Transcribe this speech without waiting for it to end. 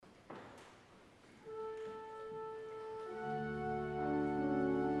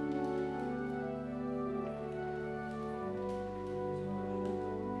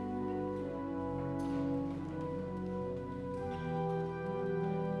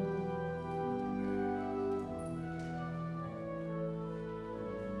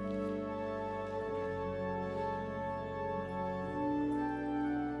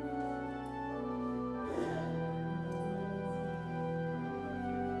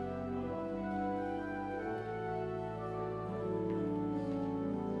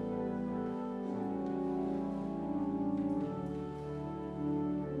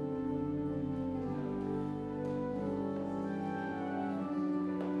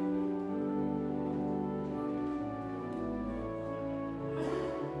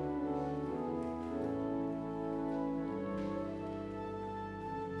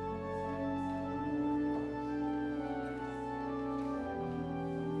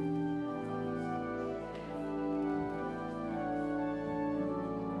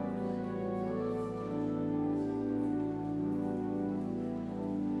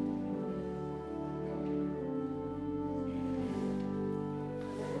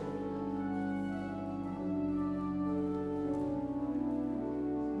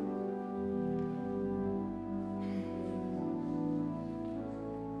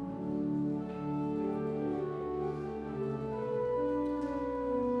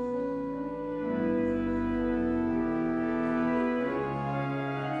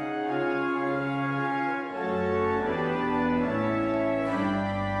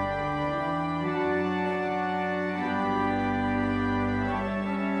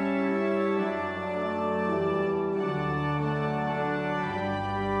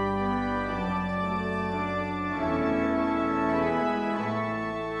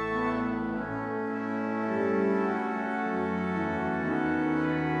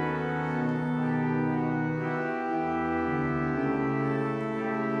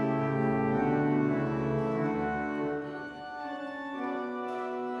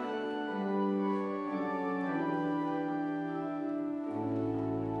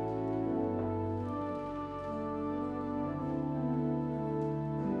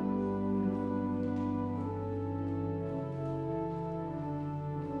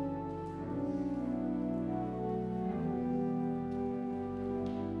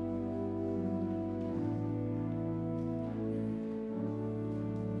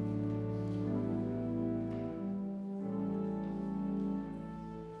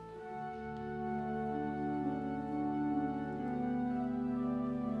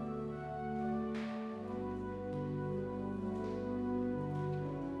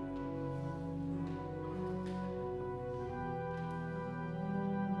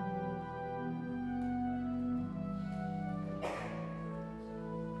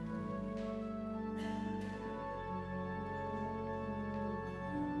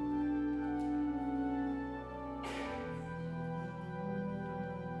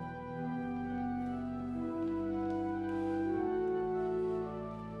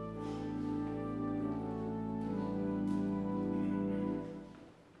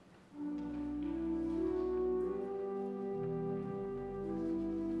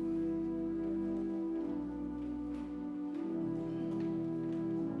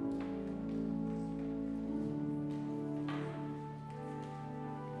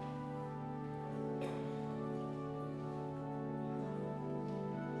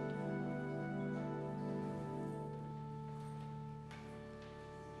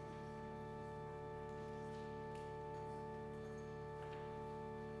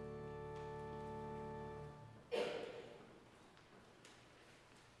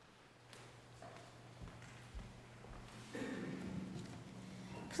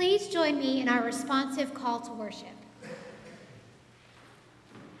Please join me in our responsive call to worship.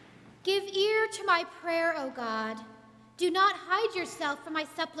 Give ear to my prayer, O God. Do not hide yourself from my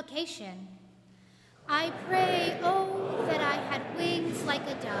supplication. I pray, oh, that I had wings like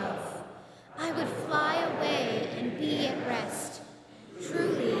a dove. I would fly away and be at rest.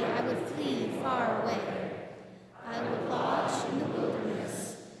 Truly, I would flee far away. I would lodge in the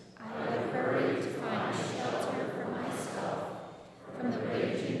wilderness. I would hurry to find shelter for myself from the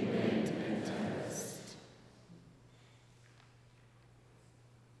raging wind and tempest.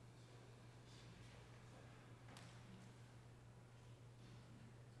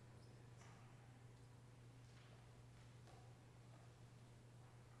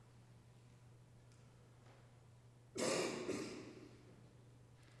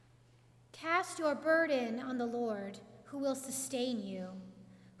 Cast your burden on the Lord, who will sustain you,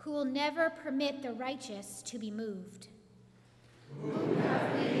 who will never permit the righteous to be moved. Whom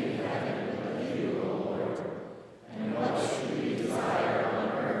have we in heaven but you, O Lord? And what should we desire on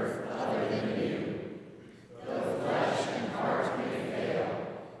earth other than you? Though flesh and heart may fail,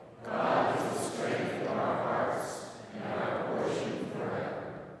 God is the strength of our hearts and our portion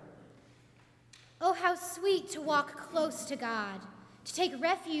forever. Oh, how sweet to walk close to God, to take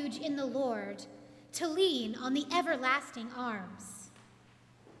refuge in the Lord, to lean on the everlasting arms.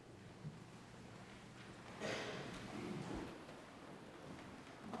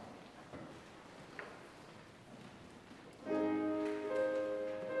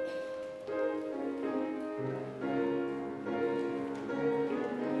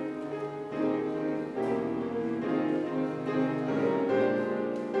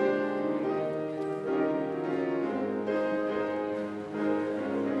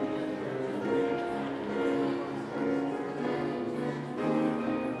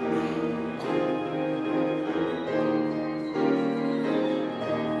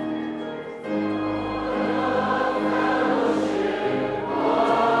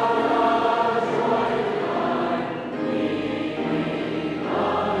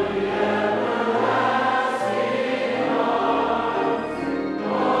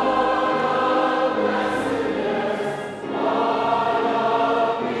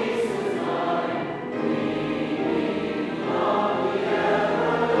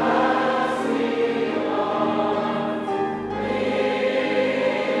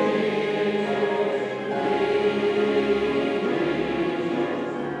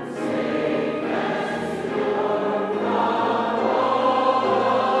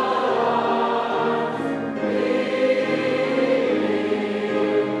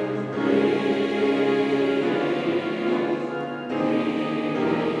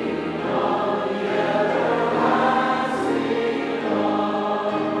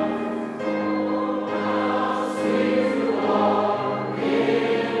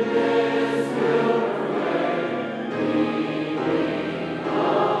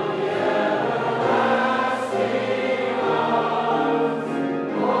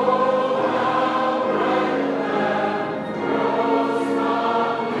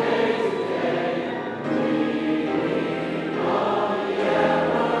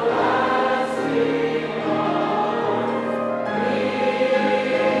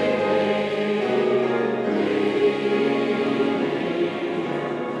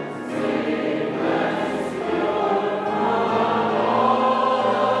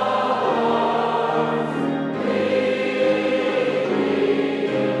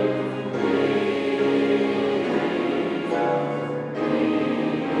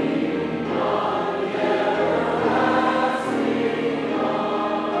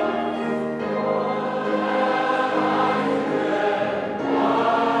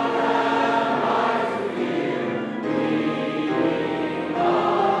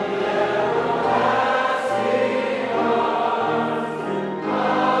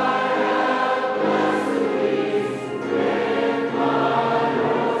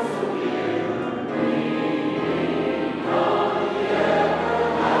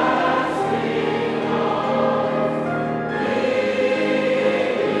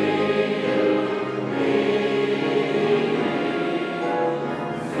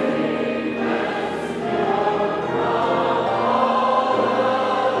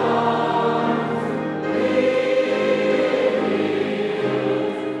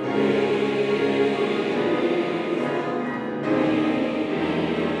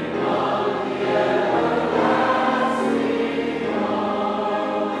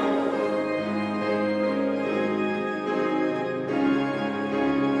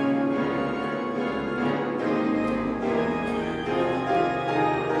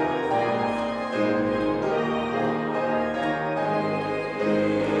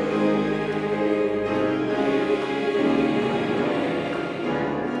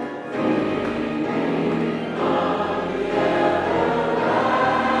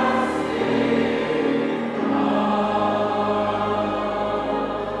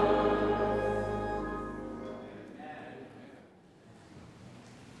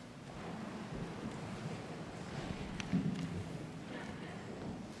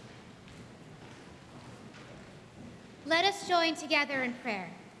 join together in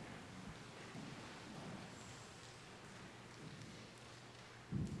prayer.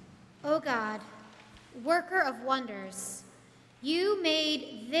 O God, worker of wonders, you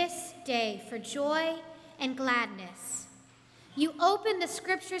made this day for joy and gladness. You open the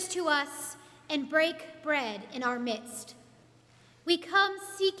scriptures to us and break bread in our midst. We come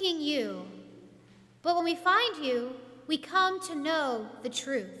seeking you, but when we find you, we come to know the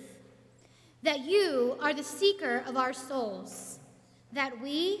truth, that you are the seeker of our souls, that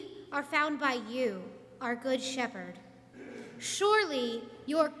we are found by you, our good shepherd. Surely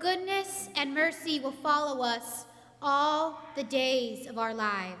your goodness and mercy will follow us all the days of our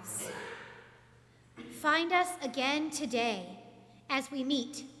lives. Find us again today as we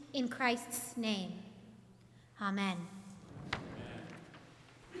meet in Christ's name. Amen.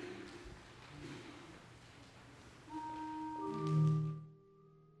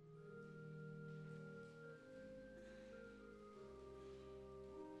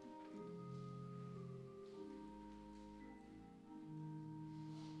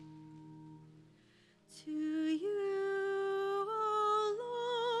 To you, O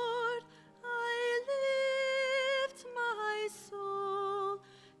Lord, I lift my soul.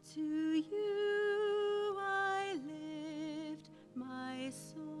 To you I lift my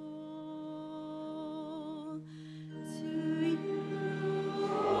soul. To you, O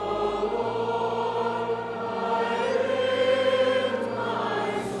Lord, I lift my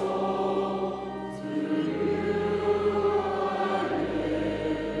soul. To you I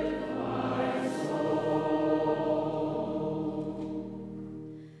lift my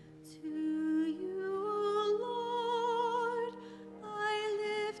To you, O Lord, I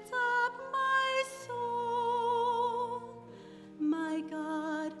lift up my soul. My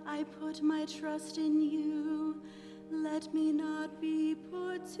God, I put my trust in you. Let me not be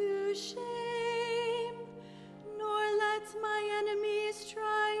put to shame, nor let my enemies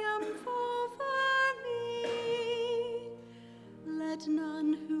triumph over me. Let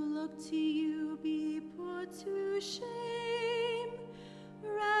none who look to you be put to shame.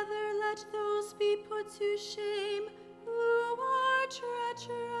 Rather, let those be put to shame who are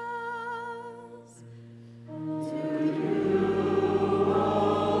treacherous. To you, O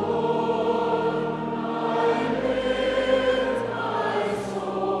Lord, I lift my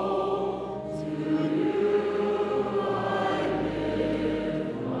soul. To you I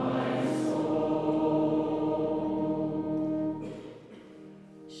lift my soul.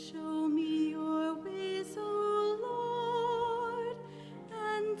 Show me your ways, O Lord,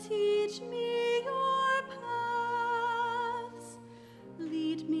 and teach me your paths.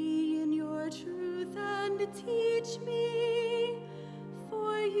 Lead me in your truth and teach me,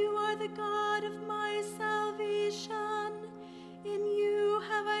 for you are the God of my salvation. In you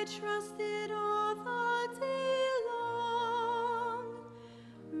have I trusted all the day long.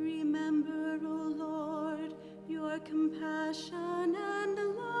 Remember, O Lord, your compassion and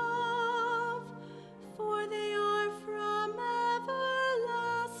love, for they are from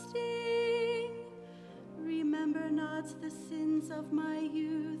everlasting. Remember not the sins of my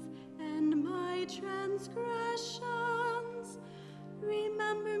youth and my transgressions.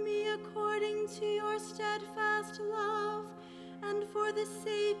 Remember me according to your steadfast love, and for the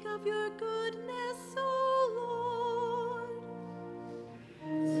sake of your goodness, O Lord.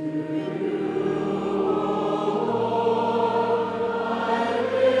 To you, O Lord, I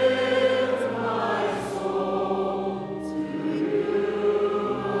lift my soul. To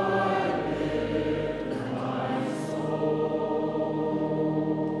you I lift my soul.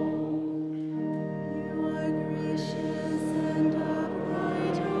 You are gracious and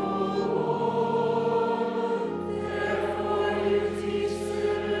upright, O Lord. Therefore you teach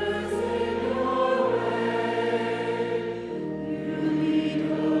sinners in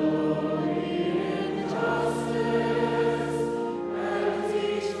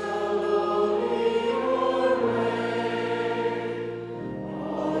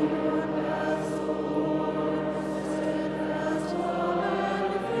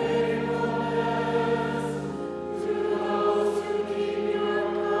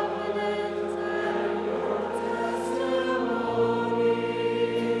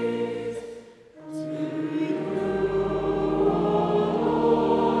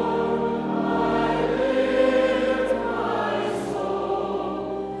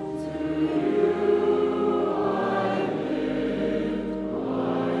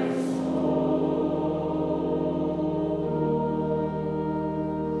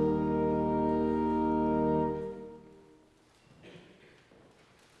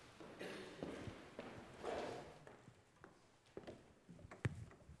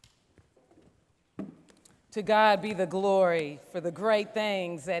To God be the glory for the great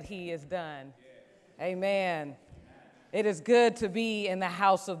things that he has done. Amen. It is good to be in the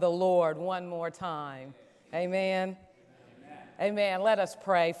house of the Lord one more time. Amen. Amen. Let us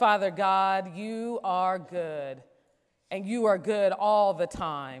pray. Father God, you are good, and you are good all the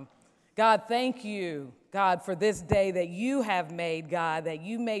time. God, thank you, God, for this day that you have made, God, that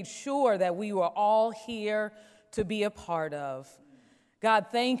you made sure that we were all here to be a part of. God,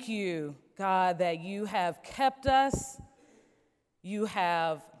 thank you, God, that you have kept us, you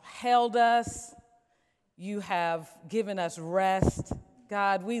have held us, you have given us rest.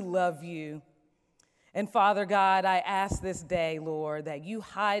 God, we love you. And Father God, I ask this day, Lord, that you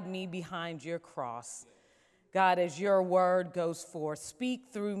hide me behind your cross. God, as your word goes forth, speak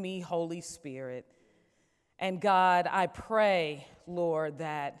through me, Holy Spirit. And God, I pray, Lord,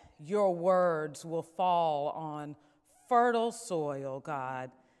 that your words will fall on fertile soil,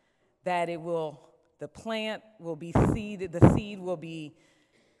 God, that the plant will be seeded, the seed will be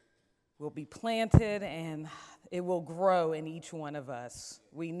planted, and it will grow in each one of us.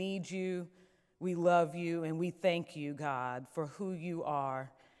 We need you, we love you, and we thank you, God, for who you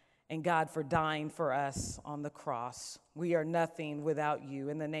are, and God, for dying for us on the cross. We are nothing without you.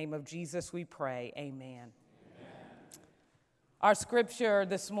 In the name of Jesus, we pray. Amen. Our scripture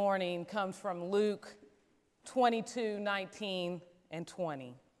this morning comes from Luke 22:19 and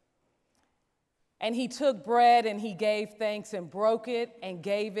 20. And he took bread and he gave thanks and broke it and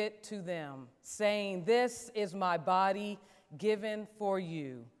gave it to them, saying, "This is my body given for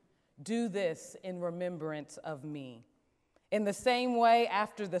you. Do this in remembrance of me." In the same way,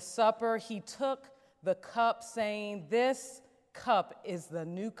 after the supper, he took the cup, saying, "This cup is the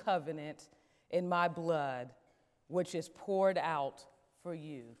new covenant in my blood, which is poured out for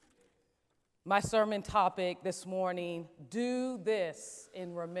you." My sermon topic this morning, do this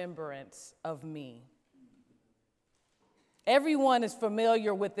in remembrance of me. Everyone is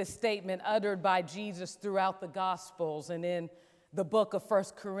familiar with this statement uttered by Jesus throughout the Gospels and in the book of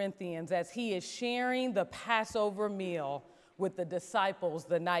 1 Corinthians as he is sharing the Passover meal with the disciples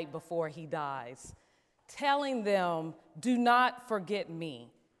the night before he dies, telling them, "Do not forget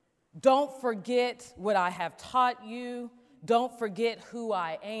me. Don't forget what I have taught you. Don't forget who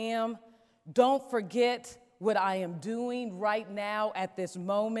I am. Don't forget what I am doing right now at this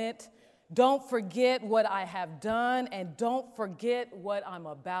moment. Don't forget what I have done, and don't forget what I'm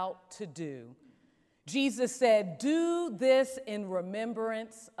about to do." Jesus said, "Do this in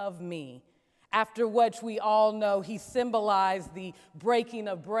remembrance of me." After which we all know he symbolized the breaking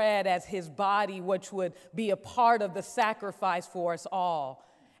of bread as his body, which would be a part of the sacrifice for us all.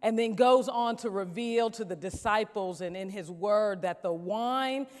 And then goes on to reveal to the disciples and in his word that the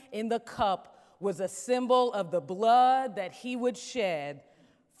wine in the cup was a symbol of the blood that he would shed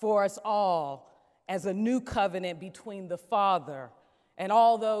for us all as a new covenant between the Father and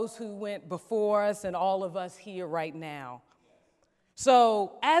all those who went before us and all of us here right now.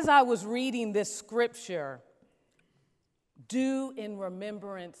 So as I was reading this scripture, do in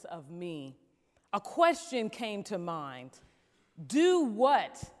remembrance of me, a question came to mind. Do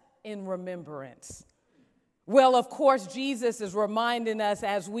what in remembrance? Well, of course, Jesus is reminding us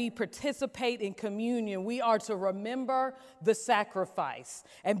as we participate in communion, we are to remember the sacrifice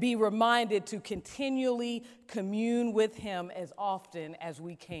and be reminded to continually commune with him as often as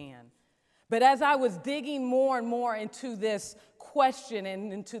we can. But as I was digging more and more into this question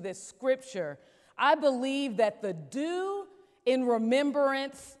and into this scripture, I believe that the do in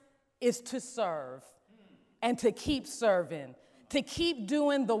remembrance is to serve and to keep serving. To keep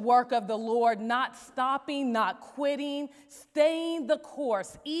doing the work of the Lord, not stopping, not quitting, staying the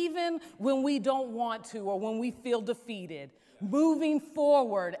course, even when we don't want to or when we feel defeated, moving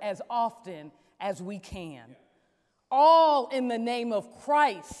forward as often as we can. All in the name of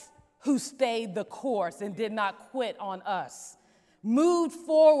Christ, who stayed the course and did not quit on us. Moved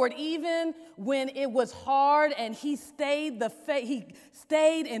forward even when it was hard, and he stayed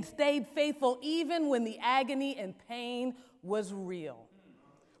faithful even when the agony and pain was real.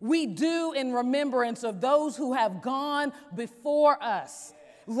 We do in remembrance of those who have gone before us,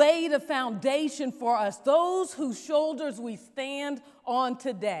 laid a foundation for us, those whose shoulders we stand on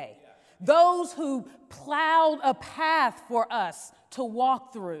today, those who plowed a path for us to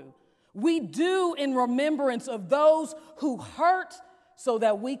walk through. We do in remembrance of those who hurt so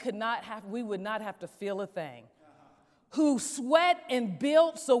that we would not have to feel a thing, who sweat and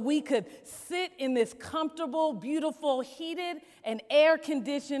built so we could sit in this comfortable, beautiful, heated and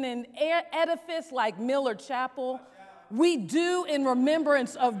air-conditioned edifice like Miller Chapel. We do in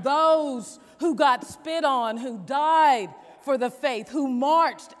remembrance of those who got spit on, who died for the faith, who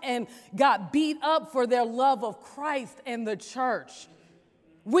marched and got beat up for their love of Christ and the church.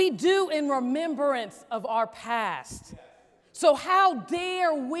 We do in remembrance of our past. So how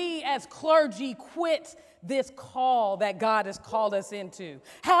dare we as clergy quit this call that God has called us into?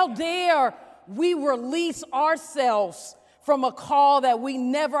 How dare we release ourselves from a call that we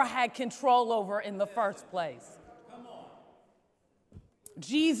never had control over in the first place?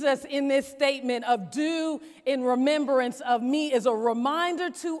 Jesus, in this statement of do in remembrance of me, is a reminder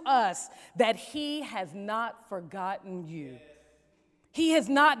to us that he has not forgotten you. He has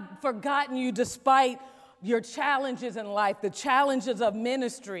not forgotten you despite your challenges in life, the challenges of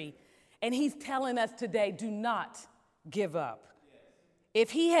ministry. And he's telling us today, do not give up. If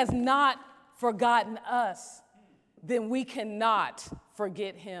he has not forgotten us, then we cannot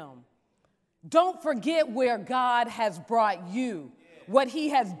forget him. Don't forget where God has brought you, what he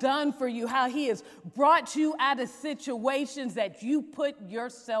has done for you, how he has brought you out of situations that you put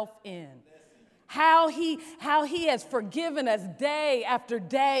yourself in. How he has forgiven us day after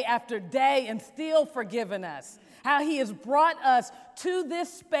day after day and still forgiven us. How he has brought us to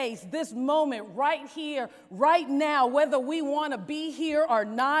this space, this moment right here, right now, whether we want to be here or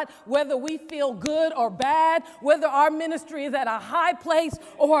not, whether we feel good or bad, whether our ministry is at a high place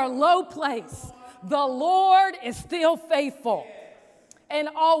or a low place. The Lord is still faithful and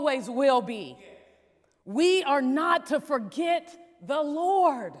always will be. We are not to forget the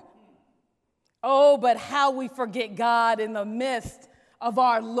Lord. Oh, but how we forget God in the midst of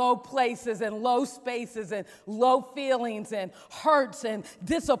our low places and low spaces and low feelings and hurts and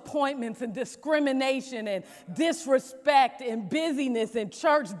disappointments and discrimination and disrespect and busyness and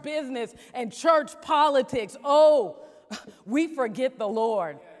church business and church politics. Oh, we forget the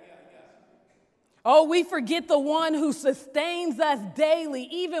Lord. Oh, we forget the one who sustains us daily,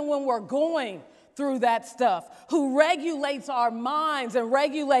 even when we're going through that stuff, who regulates our minds and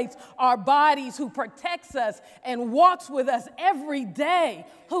regulates our bodies, who protects us and walks with us every day,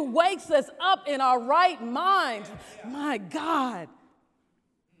 who wakes us up in our right minds. My God.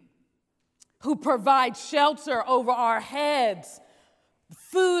 Who provides shelter over our heads,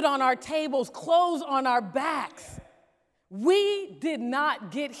 food on our tables, clothes on our backs. We did not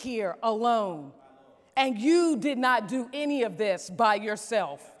get here alone, and you did not do any of this by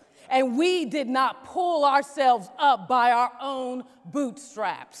yourself. And we did not pull ourselves up by our own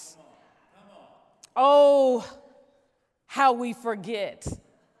bootstraps. Oh, how we forget.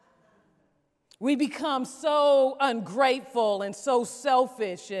 We become so ungrateful and so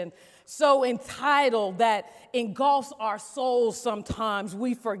selfish and so entitled that engulfs our souls sometimes.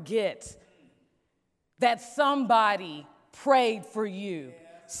 We forget that somebody prayed for you.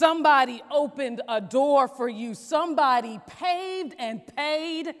 Somebody opened a door for you. Somebody paved and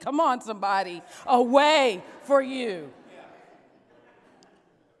paid, come on somebody, a way for you.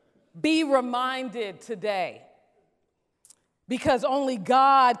 Be reminded today, because only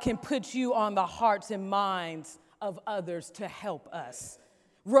God can put you on the hearts and minds of others to help us.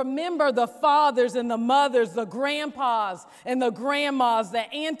 Remember the fathers and the mothers, the grandpas and the grandmas,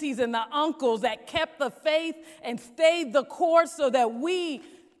 the aunties and the uncles that kept the faith and stayed the course so that we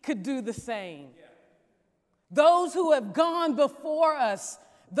could do the same. Those who have gone before us,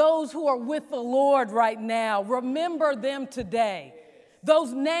 those who are with the Lord right now, remember them today.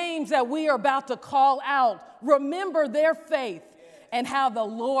 Those names that we are about to call out, remember their faith and how the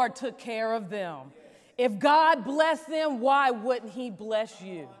Lord took care of them. If God blessed them, why wouldn't he bless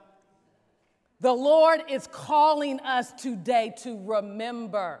you? The Lord is calling us today to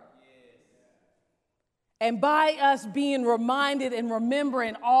remember. And by us being reminded and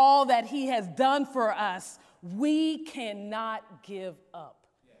remembering all that he has done for us, we cannot give up.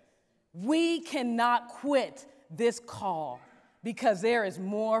 We cannot quit this call because there is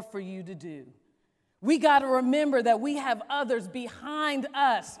more for you to do. We got to remember that we have others behind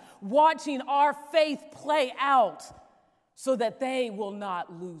us watching our faith play out so that they will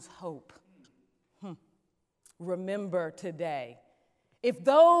not lose hope. Remember today. If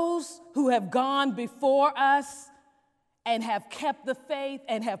those who have gone before us and have kept the faith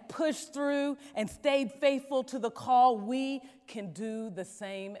and have pushed through and stayed faithful to the call, we can do the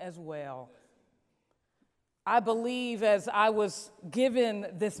same as well. I believe as I was given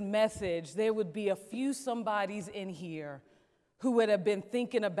this message, there would be a few somebodies in here who would have been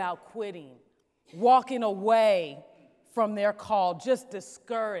thinking about quitting, walking away from their call, just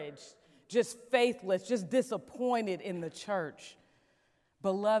discouraged, just faithless, just disappointed in the church.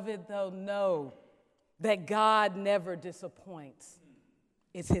 Beloved, though, know that God never disappoints.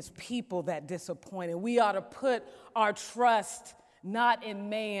 It's his people that disappoint. And we ought to put our trust not in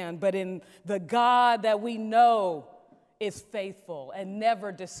man, but in the God that we know is faithful and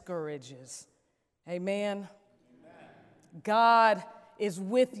never discourages. Amen. God is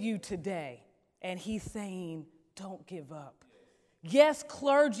with you today, and he's saying, don't give up. Yes,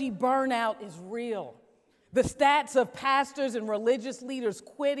 clergy burnout is real. The stats of pastors and religious leaders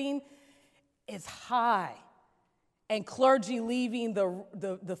quitting is high, and clergy leaving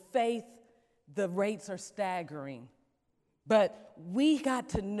the faith, the rates are staggering. But we got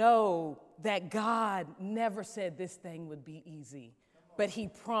to know that God never said this thing would be easy, but he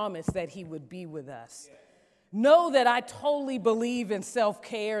promised that he would be with us. Know that I totally believe in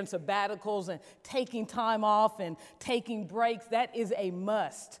self-care and sabbaticals and taking time off and taking breaks. That is a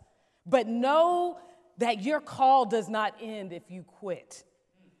must. But know that your call does not end if you quit.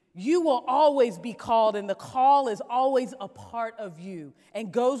 You will always be called, and the call is always a part of you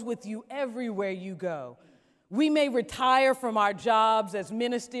and goes with you everywhere you go. We may retire from our jobs as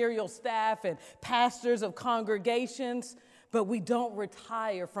ministerial staff and pastors of congregations, but we don't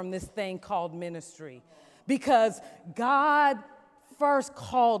retire from this thing called ministry. Because God first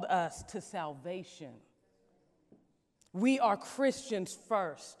called us to salvation. We are Christians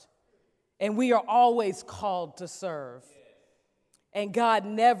first, and we are always called to serve. And God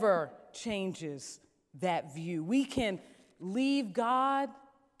never changes that view. We can leave God,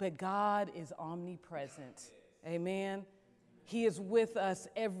 but God is omnipresent. Amen. He is with us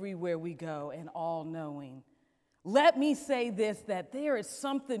everywhere we go and all-knowing. Let me say this, that there is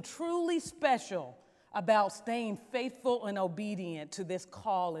something truly special about staying faithful and obedient to this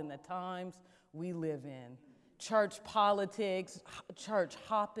call in the times we live in. Church politics, church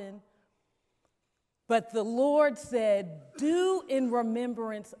hopping. But the Lord said, do in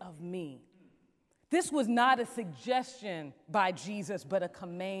remembrance of me. This was not a suggestion by Jesus, but a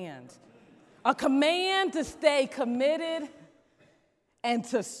command. A command to stay committed and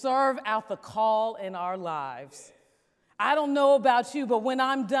to serve out the call in our lives. I don't know about you, but when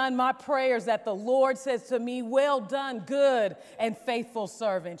I'm done, my prayer is that the Lord says to me, well done, good and faithful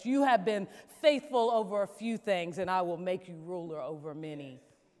servant. You have been faithful over a few things, and I will make you ruler over many.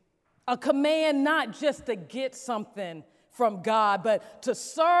 A command not just to get something from God, but to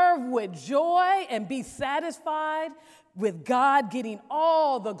serve with joy and be satisfied with God getting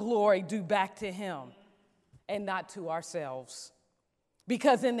all the glory due back to him and not to ourselves.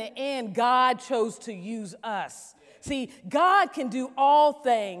 Because in the end, God chose to use us. See, God can do all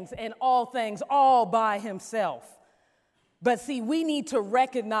things and all things all by himself. But see, we need to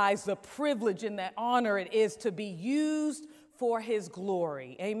recognize the privilege and the honor it is to be used for his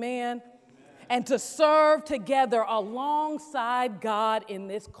glory. Amen? And to serve together alongside God in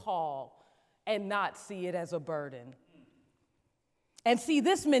this call and not see it as a burden. And see,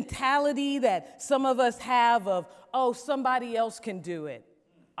 this mentality that some of us have of, oh, somebody else can do it.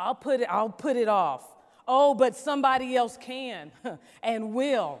 I'll put it off. Oh, but somebody else can and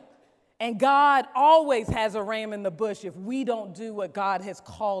will. And God always has a ram in the bush if we don't do what God has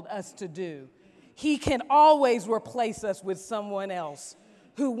called us to do. He can always replace us with someone else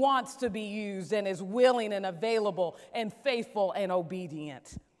who wants to be used and is willing and available and faithful and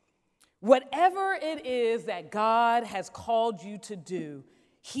obedient. Whatever it is that God has called you to do,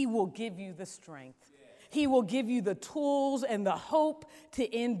 he will give you the strength. He will give you the tools and the hope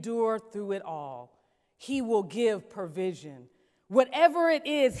to endure through it all. He will give provision. Whatever it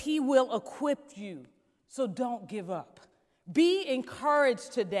is, he will equip you. So don't give up. Be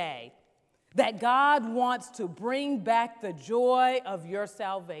encouraged today that God wants to bring back the joy of your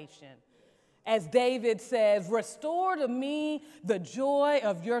salvation. As David says, restore to me the joy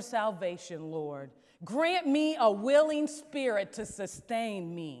of your salvation, Lord. Grant me a willing spirit to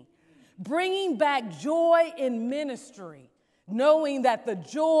sustain me. Bringing back joy in ministry, knowing that the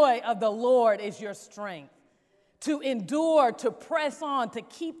joy of the Lord is your strength. To endure, to press on, to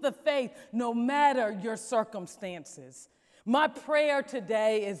keep the faith no matter your circumstances. My prayer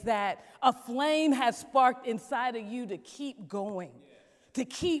today is that a flame has sparked inside of you to keep going, to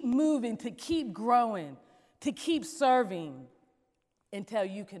keep moving, to keep growing, to keep serving until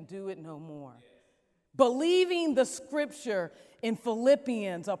you can do it no more. Believing the scripture in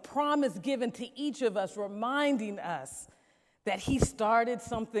Philippians, a promise given to each of us, reminding us that he started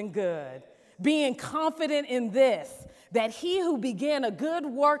something good. Being confident in this, that he who began a good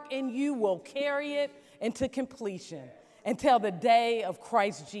work in you will carry it into completion until the day of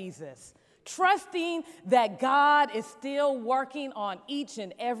Christ Jesus. Trusting that God is still working on each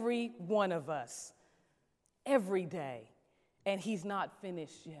and every one of us every day, and he's not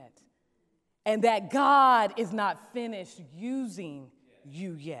finished yet. And that God is not finished using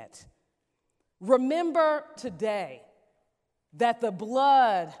you yet. Remember today that the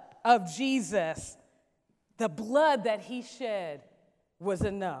blood of Jesus, the blood that he shed was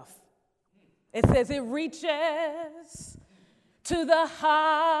enough. It says it reaches to the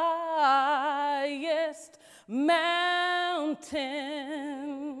highest mountain,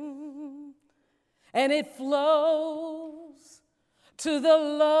 and it flows to the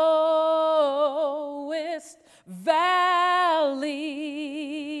lowest valley.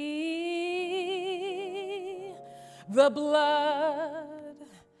 The blood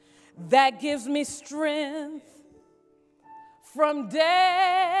that gives me strength from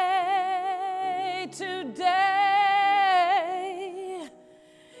day to day,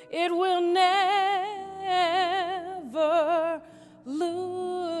 it will never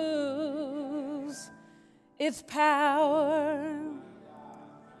lose its power.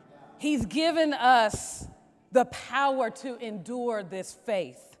 He's given us the power to endure this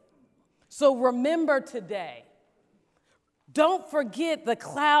faith. So remember today, don't forget the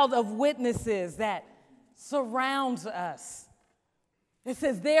cloud of witnesses that surrounds us. It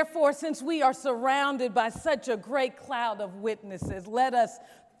says, therefore, since we are surrounded by such a great cloud of witnesses, let us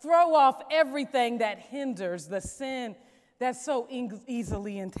throw off everything that hinders, the sin that so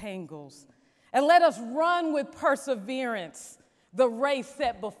easily entangles. And let us run with perseverance the race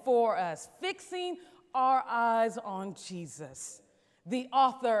set before us, fixing our eyes on Jesus, the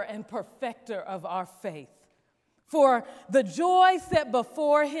author and perfecter of our faith. For the joy set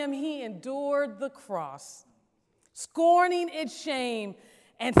before him, he endured the cross, scorning its shame,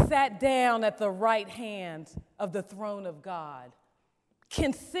 and sat down at the right hand of the throne of God.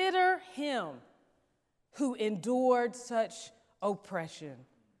 Consider him who endured such oppression,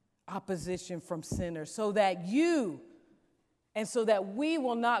 opposition from sinners, so that we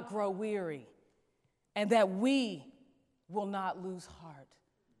will not grow weary, and that we will not lose heart.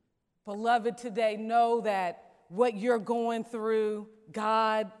 Beloved, today know that what you're going through,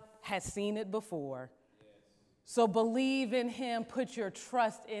 God has seen it before. So believe in him, put your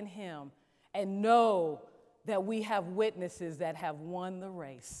trust in him, and know that we have witnesses that have won the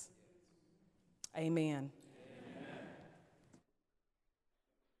race. Amen.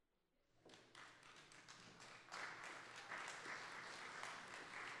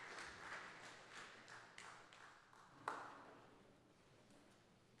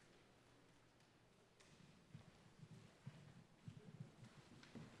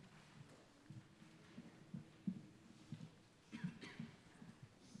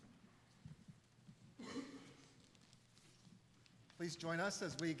 Please join us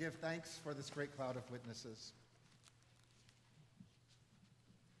as we give thanks for this great cloud of witnesses.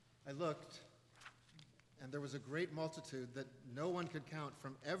 I looked, and there was a great multitude that no one could count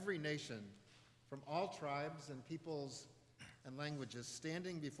from every nation, from all tribes and peoples and languages,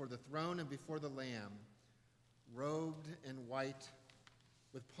 standing before the throne and before the Lamb, robed in white,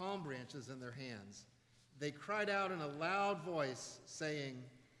 with palm branches in their hands. They cried out in a loud voice, saying,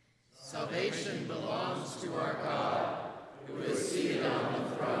 "Salvation belongs to our God, who is seated on the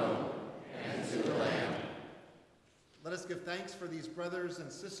throne, and to the Lamb." Let us give thanks for these brothers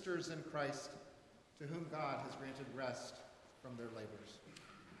and sisters in Christ, to whom God has granted rest from their labors.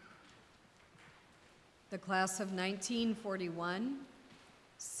 The class of 1941,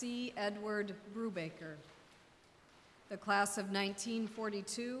 C. Edward Brubaker. The class of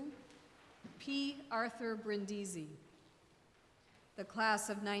 1942, P. Arthur Brindisi. The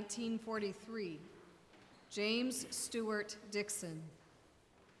class of 1943, James Stewart Dixon.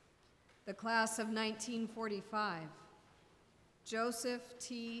 The class of 1945, Joseph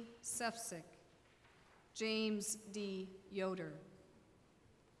T. Sefcik, James D. Yoder.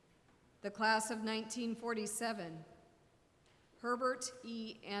 The class of 1947, Herbert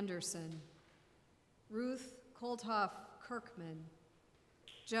E. Anderson, Ruth Kolthoff Kirkman,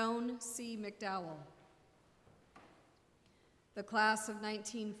 Joan C. McDowell. The class of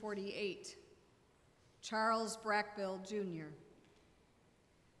 1948, Charles Brackbill, Jr.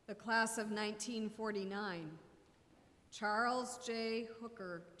 The class of 1949, Charles J.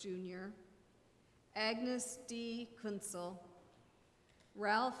 Hooker, Jr., Agnes D. Kunzel,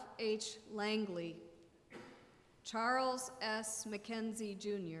 Ralph H. Langley, Charles S. McKenzie,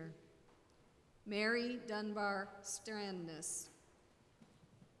 Jr., Mary Dunbar Strandness.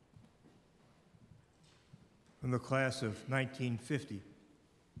 From the class of 1950,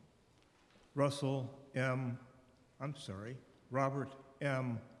 Robert M.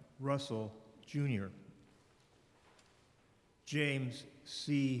 Russell, Jr., James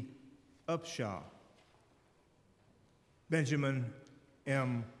C. Upshaw, Benjamin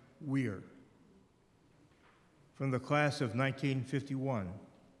M. Weir. From the class of 1951,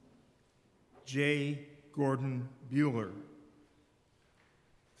 J. Gordon Bueller,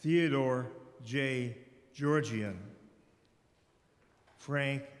 Theodore J. Georgian.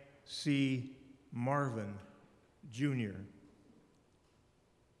 Frank C. Marvin, Jr.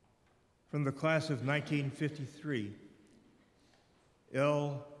 From the class of 1953,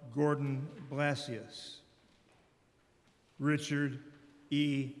 L. Gordon Blasius, Richard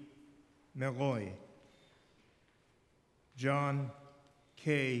E. Malloy, John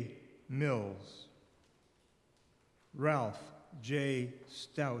K. Mills, Ralph J.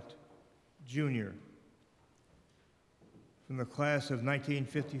 Stout, Jr. From the class of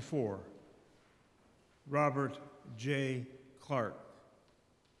 1954, Robert J. Clark,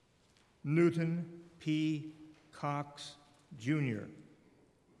 Newton P. Cox, Jr.,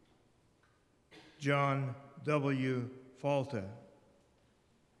 John W. Falta,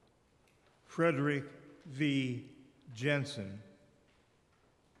 Frederick V. Jensen,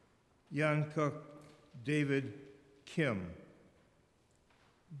 Yankuk David Kim,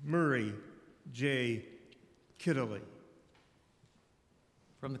 Murray J. Kittley.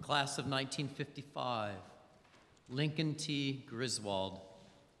 From the class of 1955, Lincoln T. Griswold,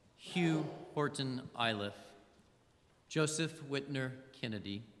 Hugh Horton Iliff, Joseph Whitner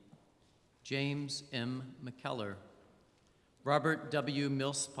Kennedy, James M. McKellar, Robert W.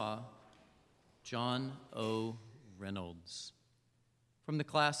 Millspaugh, John O. Reynolds. From the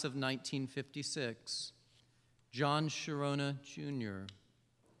class of 1956, John Sharona Jr.,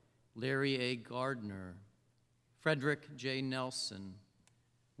 Larry A. Gardner, Frederick J. Nelson,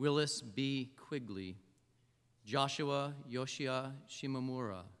 Willis B. Quigley, Joshua Yoshia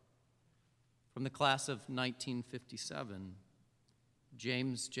Shimamura. From the class of 1957,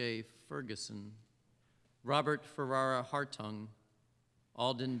 James J. Ferguson, Robert Ferrara Hartung,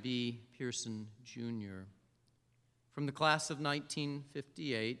 Alden B. Pearson, Jr. From the class of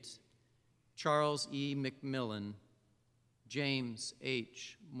 1958, Charles E. McMillan, James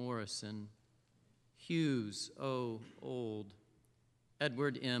H. Morrison, Hughes O. Old,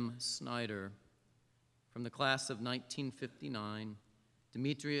 Edward M. Snyder. From the class of 1959,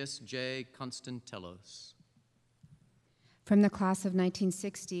 Demetrius J. Konstantelos. From the class of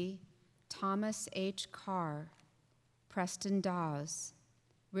 1960, Thomas H. Carr, Preston Dawes,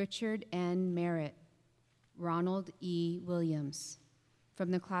 Richard N. Merritt, Ronald E. Williams.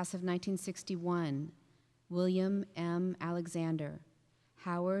 From the class of 1961, William M. Alexander,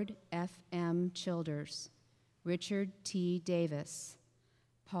 Howard F. M. Childers, Richard T. Davis,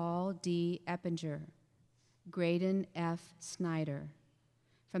 Paul D. Eppinger, Graydon F. Snyder.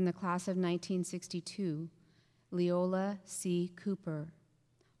 From the class of 1962, Leola C. Cooper,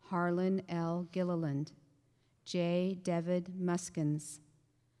 Harlan L. Gilliland, J. David Muskins,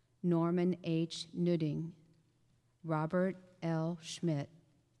 Norman H. Nudding, Robert L. Schmidt.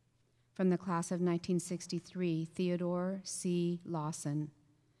 From the class of 1963, Theodore C. Lawson.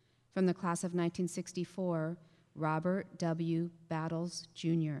 From the class of 1964, Robert W. Battles,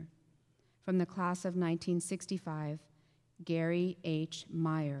 Jr. From the class of 1965, Gary H.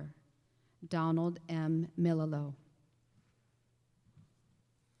 Meyer, Donald M. Millalo.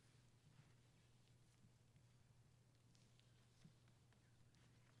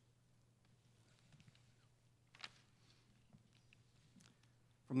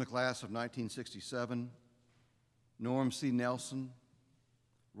 From the class of 1967, Norm C. Nelson,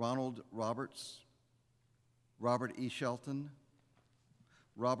 Ronald Roberts, Robert E. Shelton,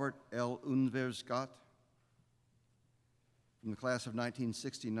 Robert L. Unverscott. From the class of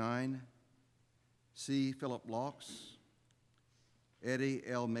 1969, C. Philip Laux, Eddie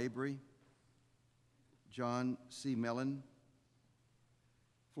L. Mabry, John C. Mellon,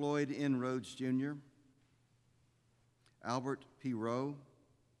 Floyd N. Rhodes, Jr., Albert P. Rowe,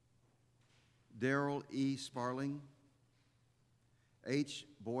 Darrell E. Sparling, H.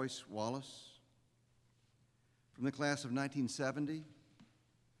 Boyce Wallace. From the class of 1970,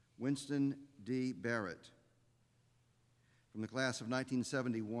 Winston D. Barrett. From the class of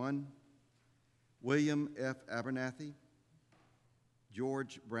 1971, William F. Abernathy,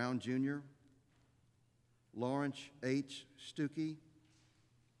 George Brown, Jr., Lawrence H. Stuckey.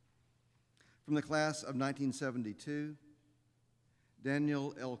 From the class of 1972,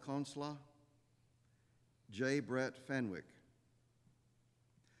 Daniel L. Consla, J. Brett Fenwick.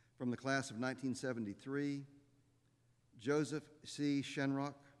 From the class of 1973, Joseph C.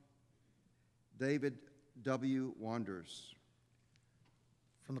 Shenrock, David W. Wanders.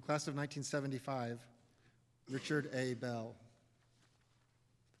 From the class of 1975, Richard A. Bell.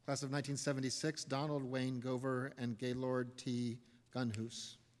 Class of 1976, Donald Wayne Gover and Gaylord T.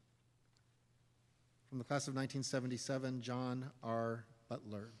 Gunhus. From the class of 1977, John R.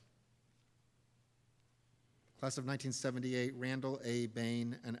 Butler. Class of 1978, Randall A.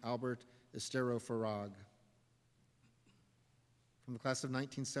 Bain and Albert Estero Farag. From the class of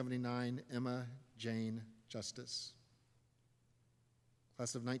 1979, Emma Jane Justice.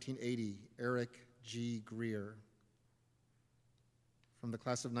 Class of 1980, Eric G. Greer. From the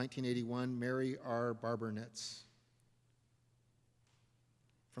class of 1981, Mary R. Barbernitz.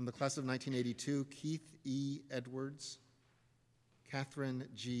 From the class of 1982, Keith E. Edwards, Catherine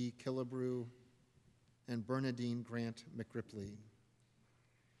G. Killebrew, and Bernadine Grant McRipley.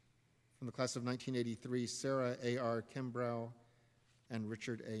 From the class of 1983, Sarah A.R. Kimbrough and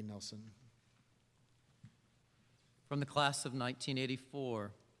Richard A. Nelson. From the class of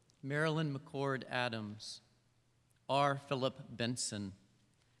 1984, Marilyn McCord Adams, R. Philip Benson,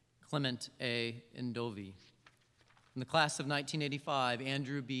 Clement A. Indovi. From the class of 1985,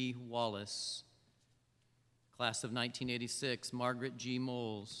 Andrew B. Wallace. Class of 1986, Margaret G.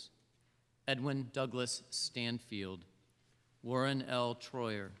 Moles, Edwin Douglas Stanfield, Warren L.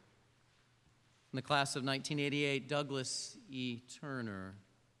 Troyer. From the class of 1988, Douglas E. Turner.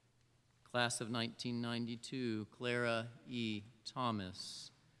 Class of 1992, Clara E.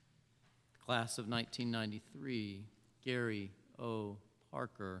 Thomas. Class of 1993, Gary O.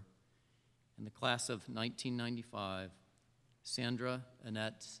 Parker. And the class of 1995, Sandra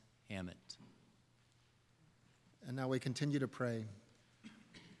Annette Hammett. And now we continue to pray.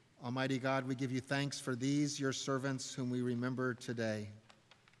 Almighty God, we give you thanks for these, your servants, whom we remember today.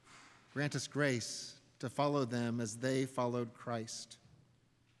 Grant us grace to follow them as they followed Christ.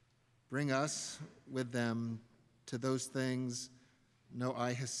 Bring us with them to those things no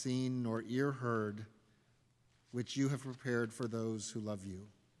eye has seen nor ear heard, which you have prepared for those who love you.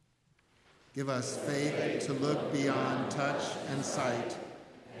 Give us faith to look beyond touch and sight,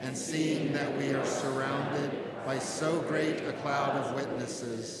 and seeing that we are surrounded by so great a cloud of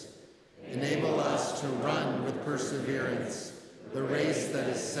witnesses, enable us to run with perseverance the race that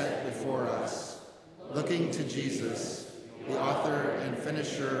is set before us, looking to Jesus, the author and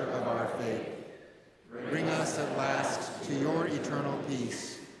finisher of our faith. Bring us at last to your eternal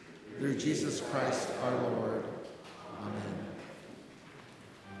peace, through Jesus Christ our Lord. Amen.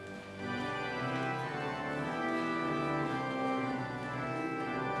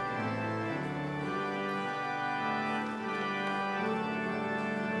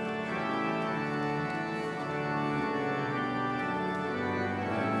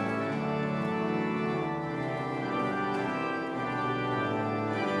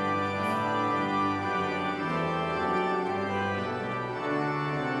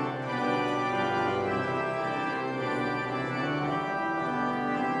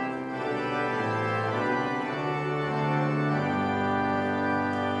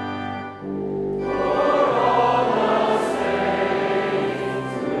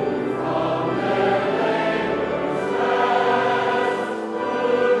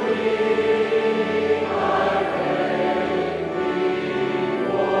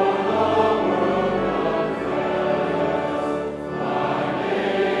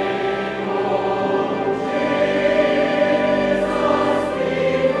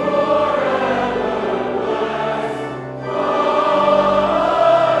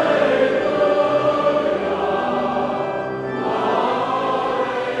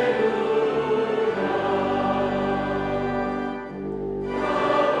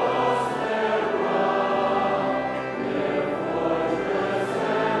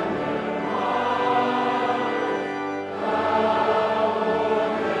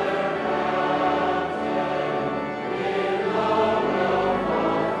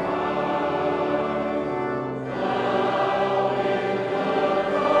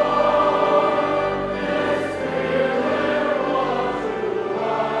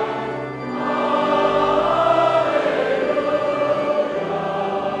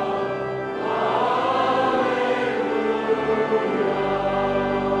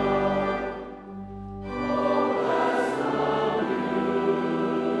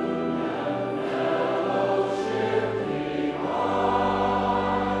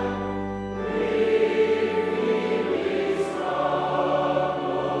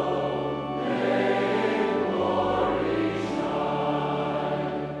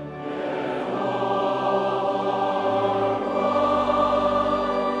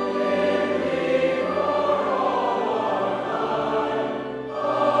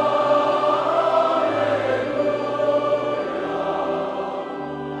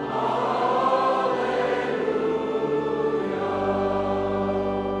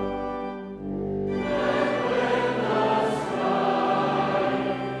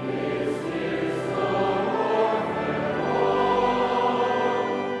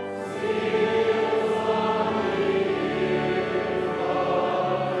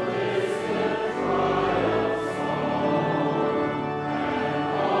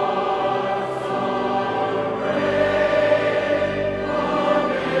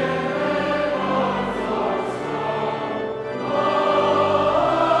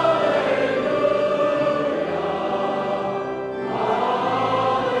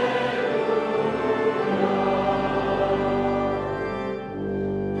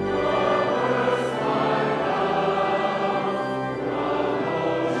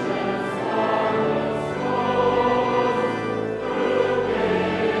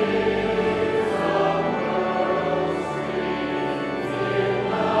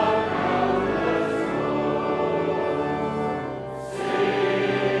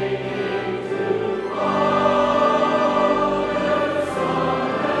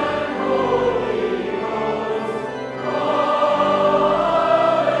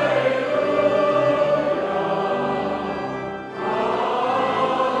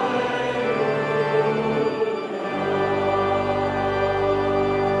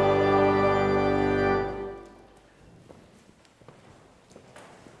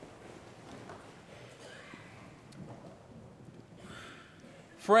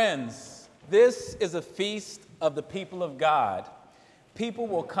 Friends, this is a feast of the people of God. People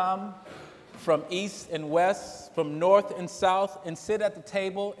will come from east and west, from north and south, and sit at the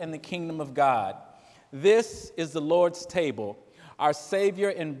table in the kingdom of God. This is the Lord's table. Our Savior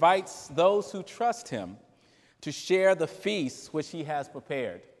invites those who trust him to share the feast which he has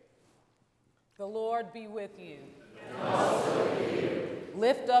prepared. The Lord be with you. And also with you.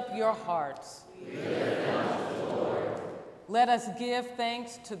 Lift up your hearts. We lift up to the Lord. Let us give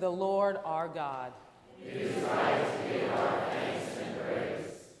thanks to the Lord our God. It is right to give our thanks and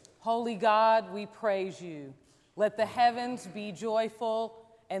praise. Holy God, we praise you. Let the heavens be joyful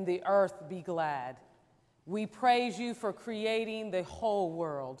and the earth be glad. We praise you for creating the whole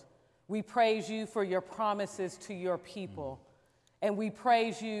world. We praise you for your promises to your people. And we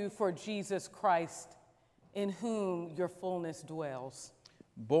praise you for Jesus Christ, in whom your fullness dwells.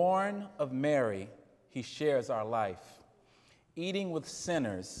 Born of Mary, he shares our life. Eating with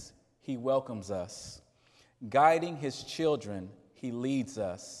sinners, he welcomes us. Guiding his children, he leads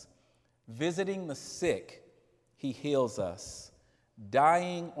us. Visiting the sick, he heals us.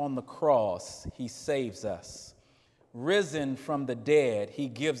 Dying on the cross, he saves us. Risen from the dead, he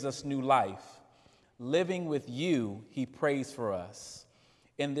gives us new life. Living with you, he prays for us.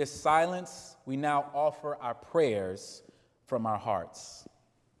 In this silence, we now offer our prayers from our hearts.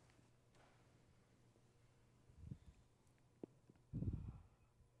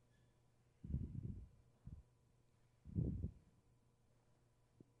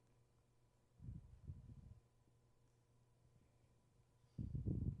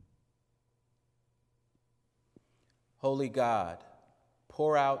 Holy God,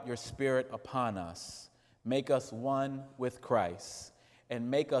 pour out your Spirit upon us. Make us one with Christ,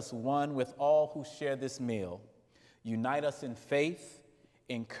 and make us one with all who share this meal. Unite us in faith,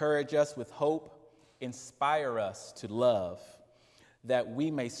 encourage us with hope, inspire us to love, that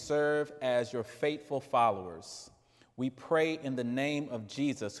we may serve as your faithful followers. We pray in the name of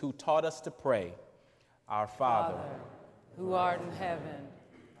Jesus, who taught us to pray. Our Father, who art in heaven,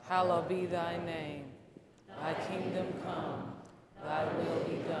 hallowed be thy name. Thy kingdom come, thy will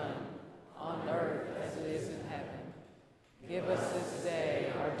be done, on earth as it is in heaven. Give us this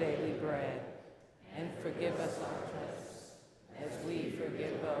day our daily bread, and forgive us our trespasses, as we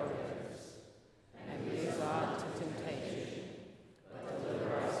forgive our debtors. And lead us not to temptation, but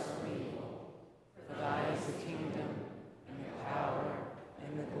deliver us from evil. For thine is the kingdom, and the power,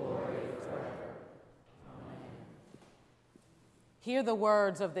 and the glory forever. Amen. Hear the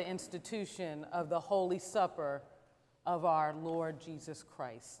words of the institution of the Holy Supper of our Lord Jesus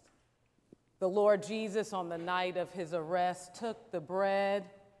Christ. The Lord Jesus, on the night of his arrest, took the bread,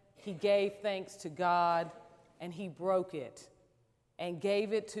 he gave thanks to God, and he broke it and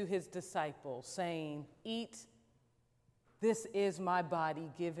gave it to his disciples, saying, "Eat, this is my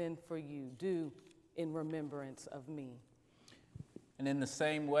body given for you. Do in remembrance of me." And in the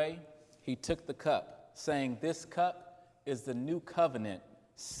same way, he took the cup, saying, "This cup is the new covenant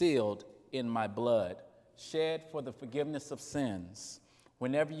sealed in my blood, shed for the forgiveness of sins.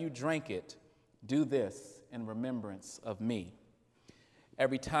 Whenever you drink it, do this in remembrance of me."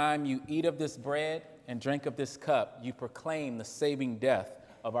 Every time you eat of this bread and drink of this cup, you proclaim the saving death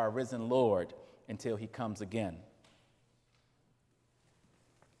of our risen Lord until he comes again.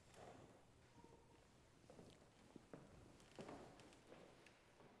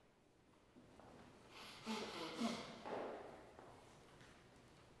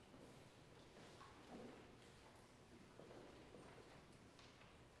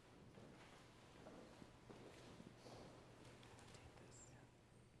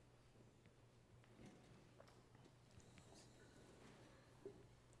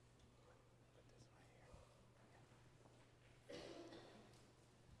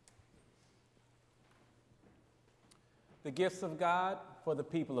 The gifts of God for the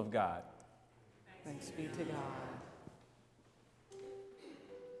people of God. Thanks be to God.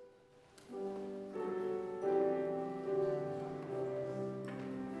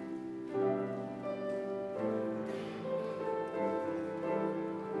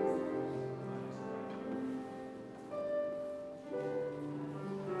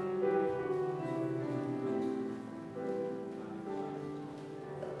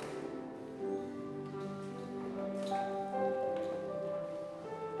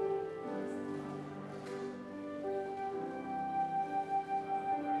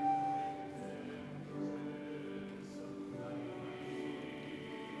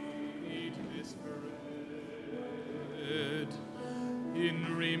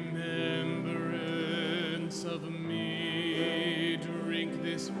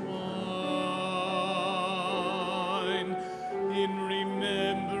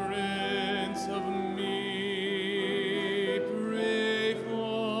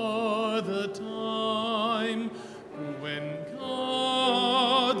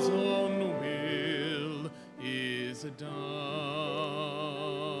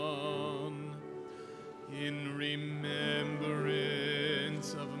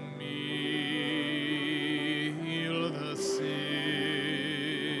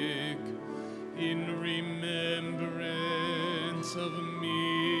 remembrance of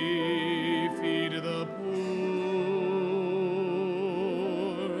me, feed the poor.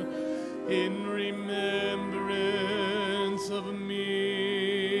 In remembrance of me,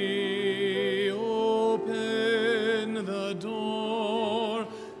 open the door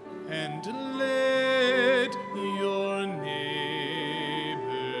and let your neighbors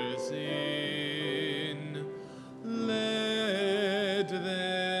in. Let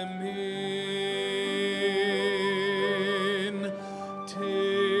them in. Take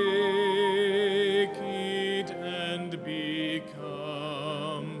it and be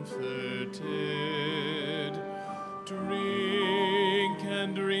comforted. Drink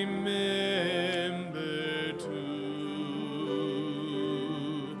and remember too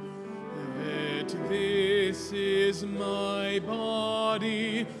that this is my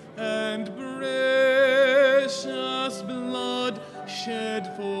body and precious blood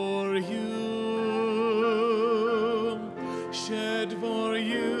shed for you, shed for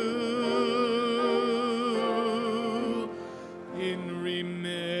you. In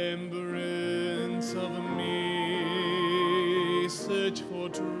remembrance of me, search for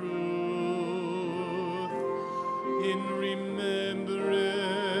truth. In remembrance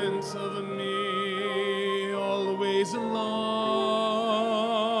of me, always love.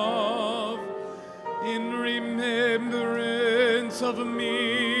 In remembrance of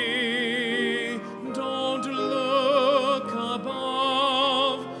me, don't look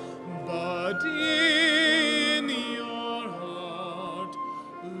above, but in your heart,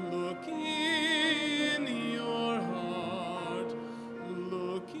 look in your heart,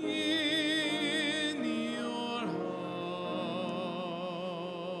 look in your heart.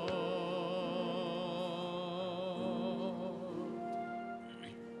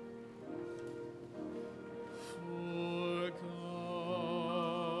 For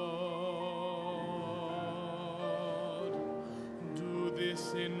God, do this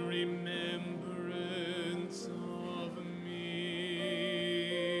in remembrance of me.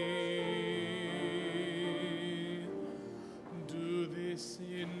 Do this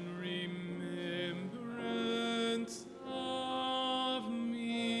in remembrance of me.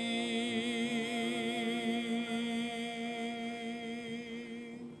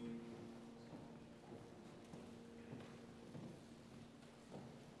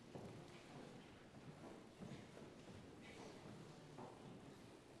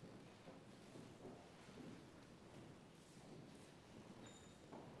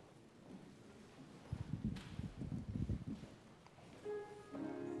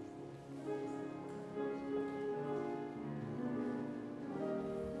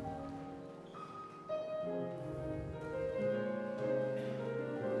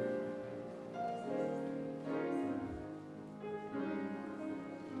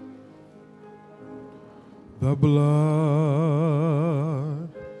 The blood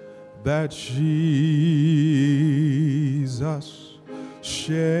that Jesus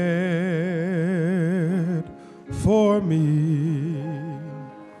shed for me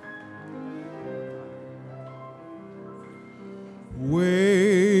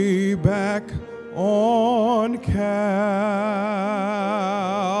way back on Calvary,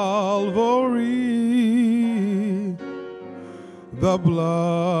 the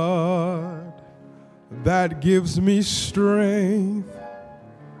blood that gives me strength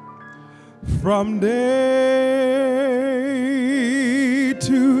from day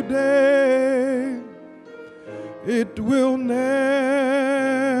to day. It will never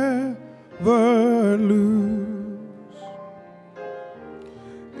lose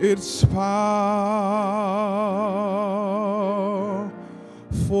its power,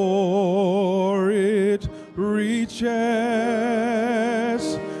 for it reaches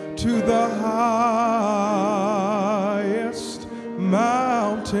to the highest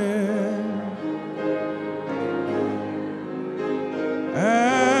mountain,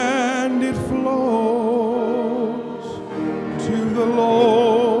 and it flows to the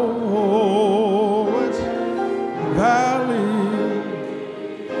lowest valley.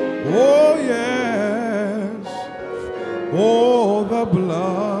 Oh yes, oh the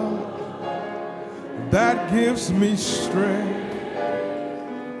blood that gives me strength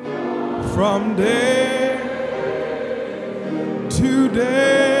from day to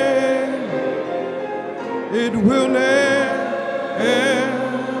day, it will never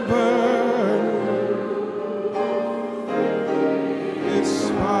its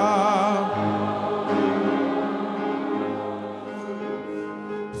power,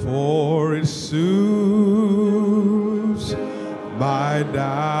 for it soothes my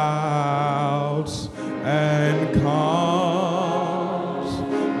doubts and calms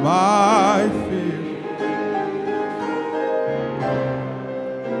my fear.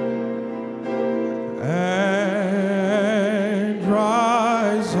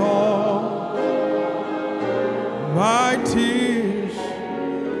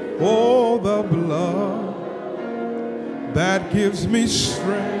 Oh, the blood that gives me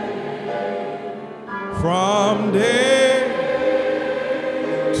strength from day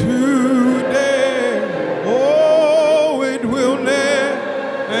to day. Oh, it will never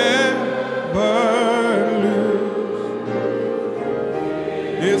lose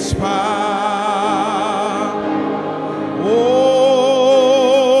its power.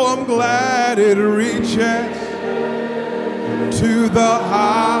 Oh, I'm glad it reaches to the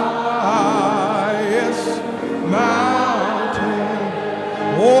highest mountain.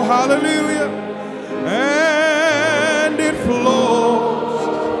 Oh, hallelujah. And it flows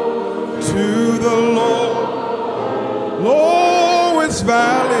to the lowest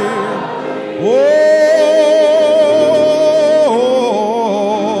valley. Oh,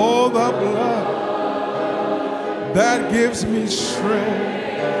 the blood that gives me strength.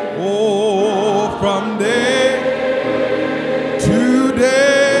 Oh, from day to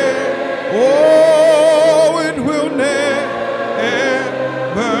day. Oh, it will never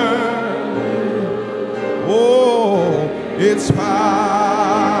lose. Oh, it's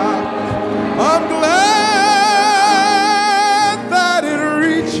power. I'm glad that it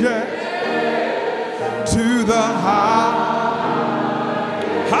reaches to the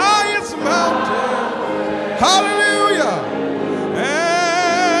highest mountain. Hallelujah.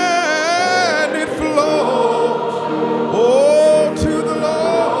 And it flows, oh, to the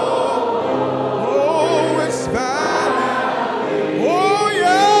lowest valley. Oh,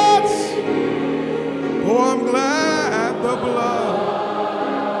 yes. Oh, I'm glad the blood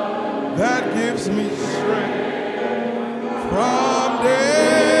that gives me strength from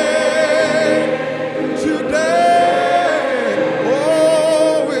day to day.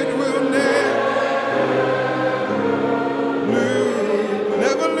 Oh, it will never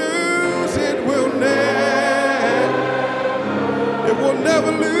lose. It will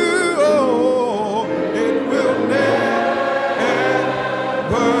never lose. Oh, it will never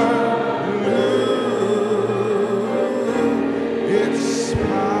lose its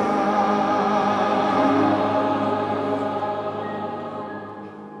power.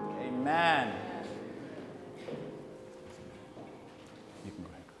 Amen. You can go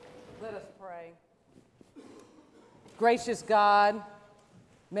ahead. Let us pray. Gracious God,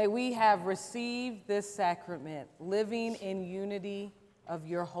 may we have received this sacrament, living in unity of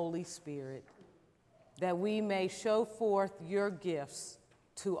your Holy Spirit, that we may show forth your gifts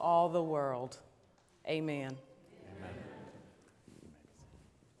to all the world. Amen.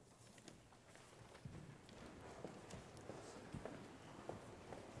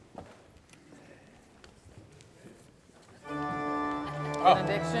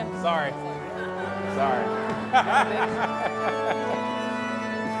 Benediction? Sorry.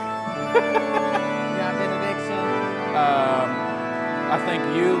 Yeah, benediction. I think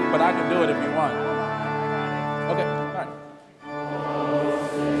you, but I can do it if you want. Okay, all right.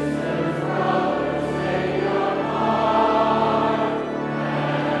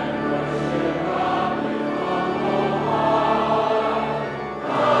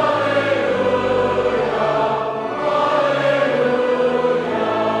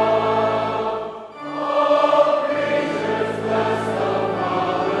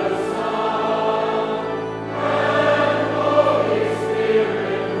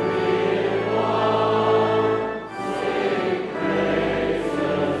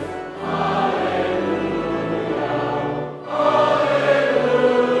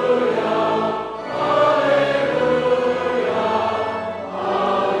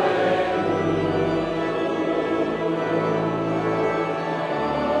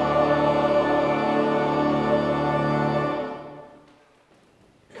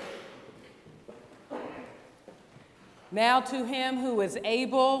 Now to him who is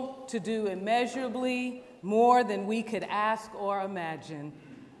able to do immeasurably more than we could ask or imagine,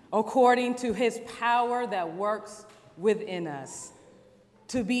 according to his power that works within us.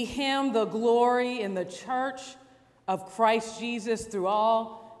 To be him the glory in the church of Christ Jesus through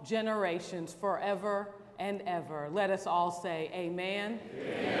all generations, forever and ever. Let us all say amen.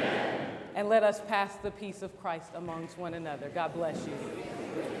 Amen. And let us pass the peace of Christ amongst one another. God bless you.